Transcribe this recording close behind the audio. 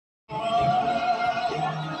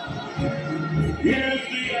is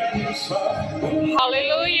the answer.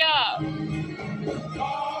 Hallelujah.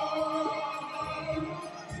 God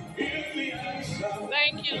is the answer.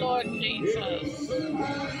 Thank you, Lord Jesus.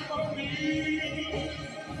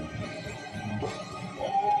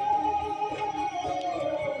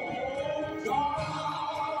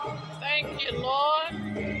 Thank you, Lord.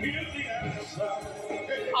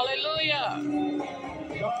 Hallelujah.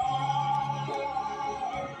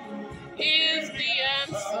 Is the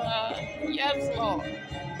answer. Yes, Lord.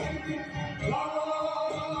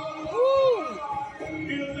 Woo.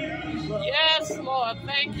 Yes, Lord.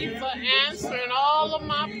 Thank you for answering all of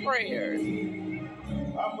my prayers.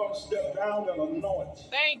 I'm going to step down and anoint.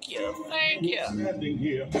 Thank you. Thank you. Standing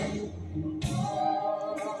here.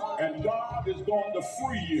 And God is going to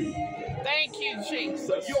free you. Thank you, Jesus.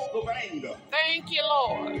 The yoke of anger. Thank you,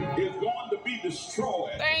 Lord. Is going to be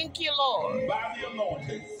destroyed. Thank you, Lord. By the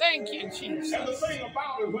anointing. Thank you, Jesus. And the thing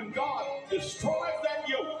about it, when God destroys that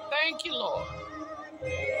yoke. Thank you, Lord.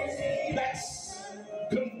 That's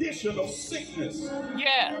condition of sickness,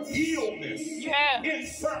 yes, illness, yes,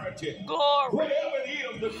 infirmity, glory, whatever it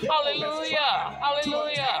is, the devil hallelujah,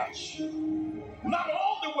 hallelujah. Not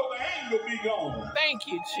only will the anger be gone, thank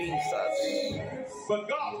you, Jesus, but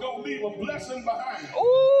God's gonna leave a blessing behind.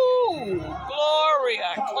 Ooh, glory,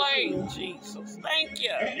 I claim Jesus. Thank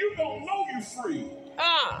you. And you gonna know you free.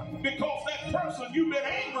 Because that person you've been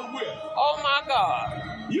angry with. Oh my God.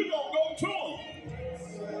 You gonna go to him.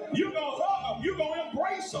 You're going to hug them. You're going to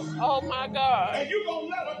embrace them. Oh, my God. And you're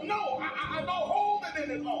going to let them know, I don't hold it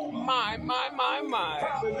any longer. My.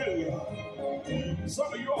 Hallelujah.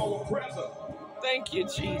 Some of you all were present. Thank you,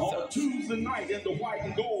 Jesus. On Tuesday night in the White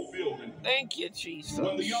and Gold building. Thank you, Jesus.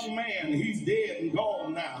 When the young man, he's dead and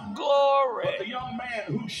gone now. Glory. But the young man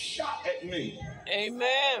who shot at me.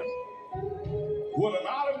 Amen. With an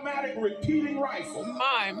automatic repeating rifle.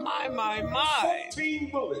 My. 14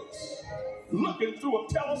 bullets. Looking through a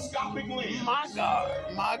telescopic lens. My God.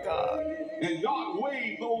 And God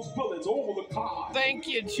waved those bullets over the car. Thank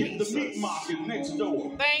you, Jesus. Hit the meat market next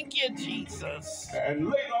door. Thank you, Jesus. And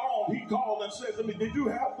later on, he called and said to me, did you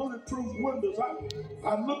have bulletproof windows?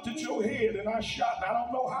 I looked at your head and I shot, and I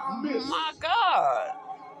don't know how I missed. My God.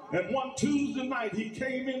 And one Tuesday night, he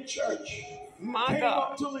came in church. Came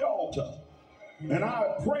up to the altar. And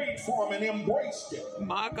I prayed for him and embraced him.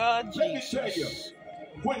 My God, Jesus. Let me tell you.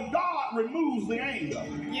 When God removes the anger.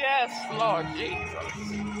 Yes, Lord Jesus.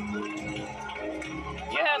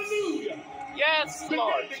 Yes. Hallelujah. Yes,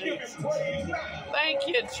 Lord Jesus. Thank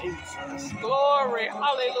you, Jesus. Glory.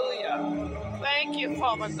 Hallelujah. Thank you,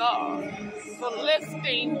 Father God, for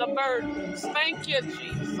lifting the burdens. Thank you,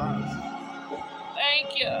 Jesus.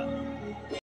 Thank you.